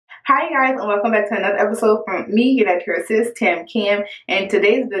Hi guys, and welcome back to another episode from me, your natural sis, Tam Kam. In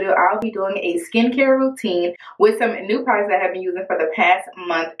today's video, I'll be doing a skincare routine with some new products that I have been using for the past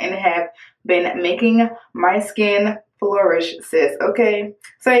month and have been making my skin flourish, sis. Okay,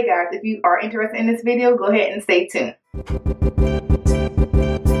 so hey guys, if you are interested in this video, go ahead and stay tuned.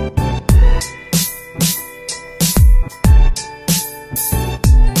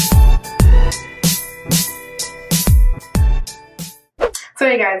 So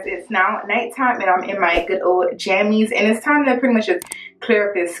hey guys, it's now nighttime and I'm in my good old jammies, and it's time to pretty much just clear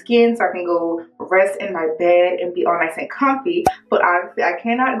up this skin so I can go rest in my bed and be all nice and comfy. But obviously I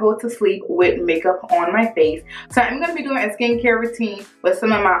cannot go to sleep with makeup on my face. So I'm going to be doing a skincare routine with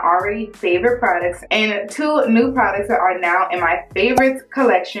some of my already favorite products and two new products that are now in my favorites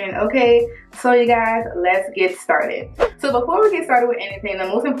collection. Okay, so you guys, let's get started. So before we get started with anything, the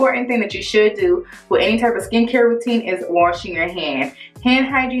most important thing that you should do with any type of skincare routine is washing your hands. Hand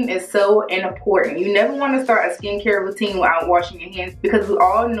hygiene is so important. You never want to start a skincare routine without washing your hands, because we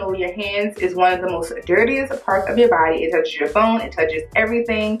all know your hands is one of the most dirtiest parts of your body. It touches your bone, it touches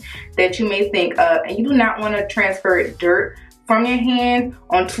everything that you may think of, and you do not want to transfer dirt from your hands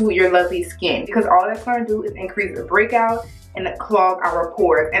onto your lovely skin, because all that's going to do is increase the breakout and clog our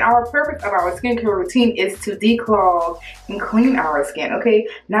pores. And our purpose of our skincare routine is to declog and clean our skin, okay?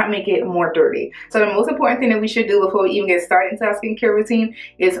 Not make it more dirty. So the most important thing that we should do before we even get started into our skincare routine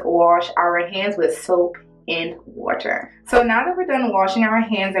is wash our hands with soap and water. So now that we're done washing our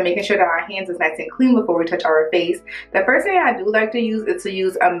hands and making sure that our hands is nice and clean before we touch our face, the first thing I do like to use is to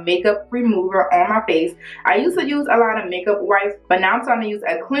use a makeup remover on my face. I used to use a lot of makeup wipes, but now I'm starting to use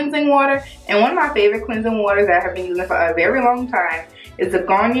a cleansing water. And one of my favorite cleansing waters that I have been using for a very long time is the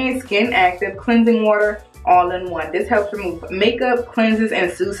Garnier Skin Active Cleansing Water All-in-One. This helps remove makeup, cleanses,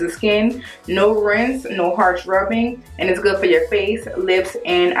 and soothes the skin. No rinse, no harsh rubbing, and it's good for your face, lips,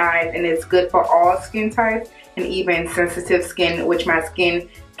 and eyes, and it's good for all skin types and even sensitive skin, which my skin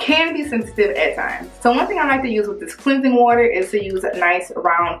can be sensitive at times. So one thing I like to use with this cleansing water is to use nice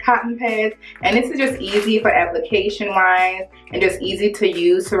round cotton pads, and this is just easy for application wise and just easy to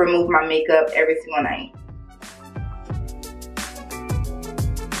use to remove my makeup every single night.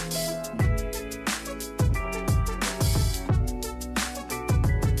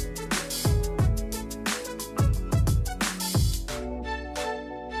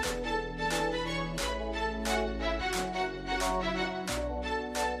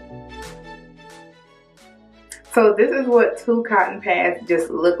 So this is what two cotton pads just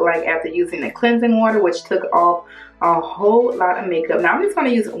look like after using the cleansing water, which took off a whole lot of makeup. Now I'm just going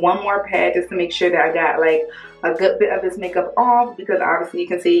to use one more pad just to make sure that I got like a good bit of this makeup off, because obviously you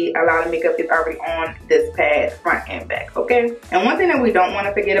can see a lot of makeup is already on this pad front and back, okay? And one thing that we don't want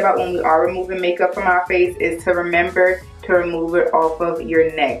to forget about when we are removing makeup from our face is to remember to remove it off of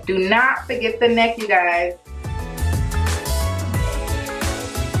your neck. Do not forget the neck, you guys.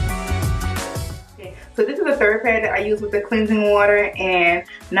 So this is the third pad that I use with the cleansing water, and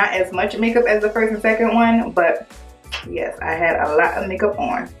not as much makeup as the first and second one, but yes, I had a lot of makeup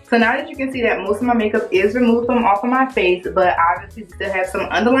on. So now that you can see that most of my makeup is removed from off of my face, but obviously still have some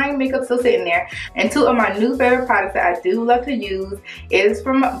underlying makeup still sitting there. And two of my new favorite products that I do love to use is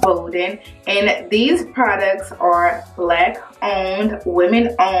from Bolden, and these products are Black owned,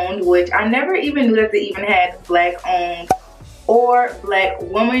 women owned, which I never even knew that they even had Black owned or Black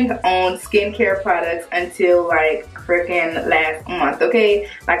woman owned skincare products until like freaking last month, okay?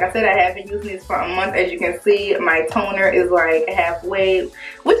 Like I said, I have been using these for a month. As you can see, my toner is like halfway,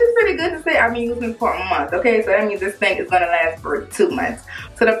 which is pretty good to say. I've been using this for a month, okay? So that means this thing is gonna last for 2 months.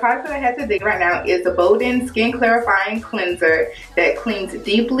 So the product that I have today right now is the Bolden Skin Clarifying Cleanser that cleans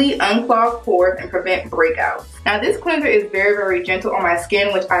deeply, unclog pores, and prevent breakouts. Now this cleanser is very, very gentle on my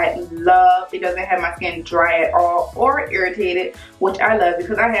skin, which I love. It doesn't have my skin dry at all or irritated, which I love,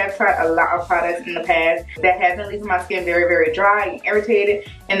 because I have tried a lot of products in the past that have been leaving my skin very, very dry and irritated.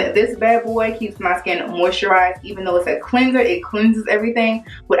 And this bad boy keeps my skin moisturized. Even though it's a cleanser, it cleanses everything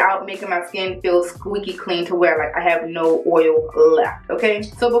without making my skin feel squeaky clean to where like I have no oil left, okay?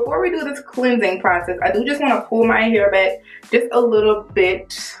 So before we do this cleansing process, I do just want to pull my hair back just a little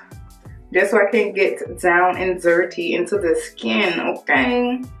bit, just so I can get down and dirty into the skin,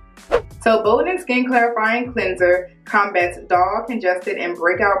 okay? So Bolden Skin Clarifying Cleanser combats dull, congested, and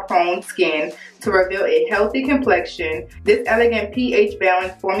breakout prone skin to reveal a healthy complexion. This elegant pH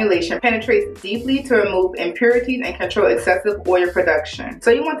balanced formulation penetrates deeply to remove impurities and control excessive oil production.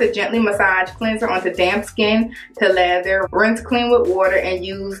 So you want the gently massage cleanser onto damp skin to lather, rinse clean with water, and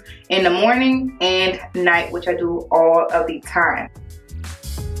use in the morning and night, which I do all of the time.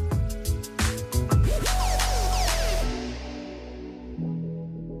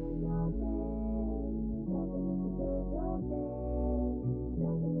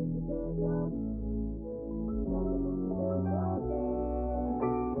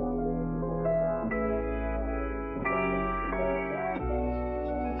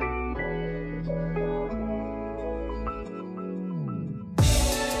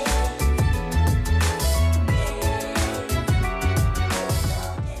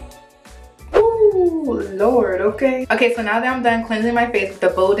 okay? Okay, so now that I'm done cleansing my face with the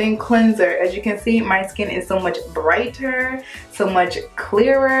Bolden cleanser, as you can see, my skin is so much brighter, so much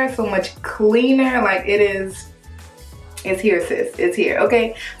clearer, so much cleaner. Like it's here, sis. It's here,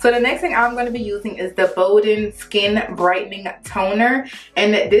 okay? So the next thing I'm going to be using is the Bolden Skin Brightening Toner.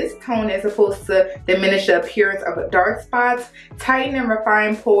 And this toner is supposed to diminish the appearance of dark spots, tighten and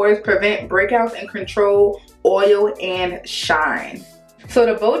refine pores, prevent breakouts, and control oil and shine. So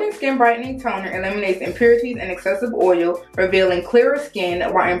the Bolden Skin Brightening Toner eliminates impurities and excessive oil, revealing clearer skin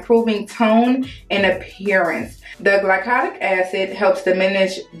while improving tone and appearance. The glycolic acid helps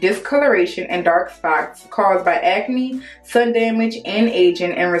diminish discoloration and dark spots caused by acne, sun damage, and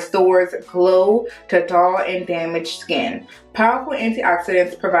aging, and restores glow to dull and damaged skin. Powerful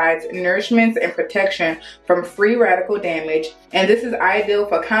antioxidants provides nourishment and protection from free radical damage, and this is ideal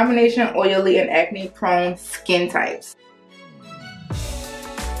for combination oily and acne-prone skin types.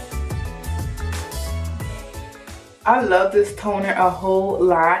 I love this toner a whole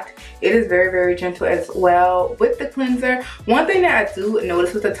lot. It is very, very gentle as well with the cleanser. One thing that I do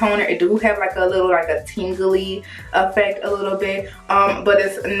notice with the toner, it do have like a little like a tingly effect a little bit, but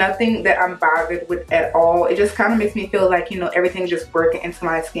it's nothing that I'm bothered with at all. It just kind of makes me feel like, you know, everything's just working into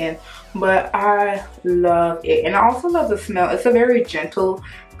my skin, but I love it. And I also love the smell. It's a very gentle,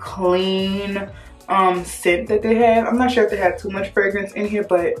 clean scent that they have. I'm not sure if they have too much fragrance in here,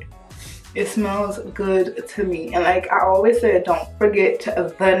 but it smells good to me. And like I always say, don't forget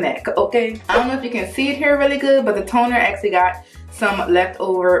the neck, okay? I don't know if you can see it here really good, but the toner actually got some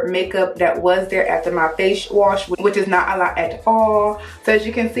leftover makeup that was there after my face wash, which is not a lot at all. So as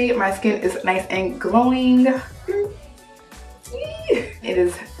you can see, my skin is nice and glowing. It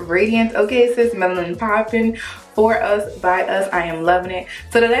is radiant, okay? Sis, melanin popping for us, by us. I am loving it.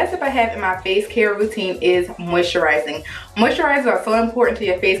 So the last tip I have in my face care routine is moisturizing. Moisturizers are so important to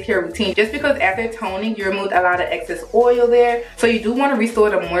your face care routine just because after toning you removed a lot of excess oil there. So you do want to restore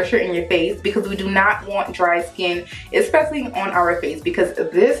the moisture in your face because we do not want dry skin, especially on our face, because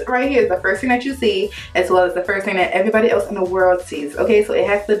this right here is the first thing that you see as well as the first thing that everybody else in the world sees, okay? So it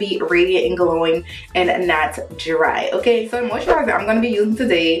has to be radiant and glowing and not dry, okay? So the moisturizer I'm going to be using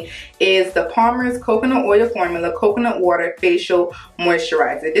today is the Palmer's Coconut Oil Formula Coconut Water Facial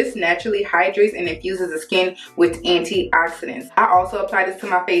Moisturizer. This naturally hydrates and infuses the skin with antioxidants. I also apply this to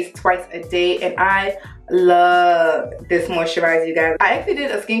my face twice a day, and I love this moisturizer, you guys. I actually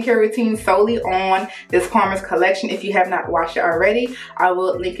did a skincare routine solely on this Palmer's collection. If you have not watched it already, I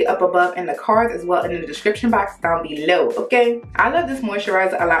will link it up above in the cards as well in the description box down below, okay? I love this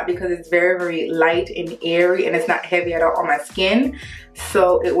moisturizer a lot because it's very, very light and airy, and it's not heavy at all on my skin.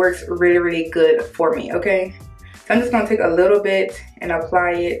 So it works really, really good for me, okay? So I'm just gonna take a little bit and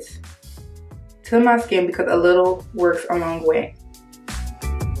apply it to my skin because a little works a long way.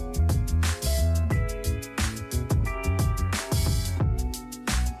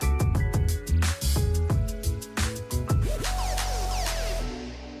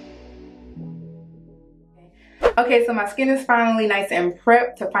 Okay, so my skin is finally nice and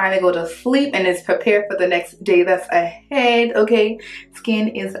prepped to finally go to sleep and is prepared for the next day that's ahead, okay? Skin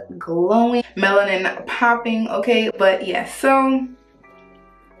is glowing, melanin popping, okay? But yeah, so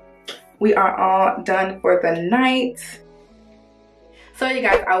we are all done for the night. So you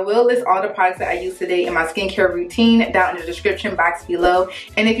guys, I will list all the products that I use today in my skincare routine down in the description box below.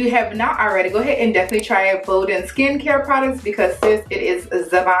 And if you have not already, go ahead and definitely try out Bolden skincare products because sis, it is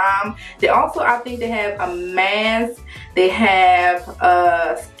the bomb. They also, I think they have a mask, they have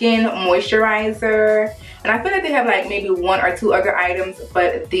a skin moisturizer, and I feel like they have like maybe one or two other items,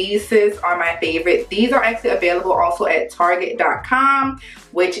 but these sis are my favorite. These are actually available also at Target.com,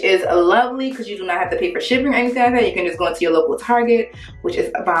 which is lovely because you do not have to pay for shipping or anything like that. You can just go into your local Target, which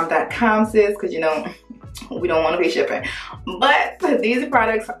is bomb.com, sis, because you know we don't want to pay shipping. But these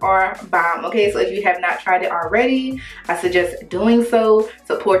products are bomb, okay? So if you have not tried it already, I suggest doing so.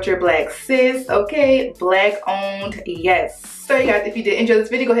 Support your black sis, okay? Black owned, yes. So you guys, if you did enjoy this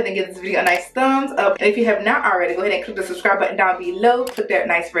video, go ahead and give this video a nice thumbs up. And if you have not already, go ahead and click the subscribe button down below. Click that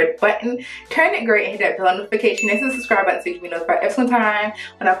nice red button, turn it gray, and hit that bell notification next to the subscribe button so you can be notified every single time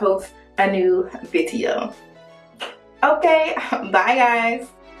when I post a new video. Okay, bye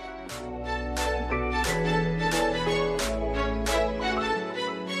guys.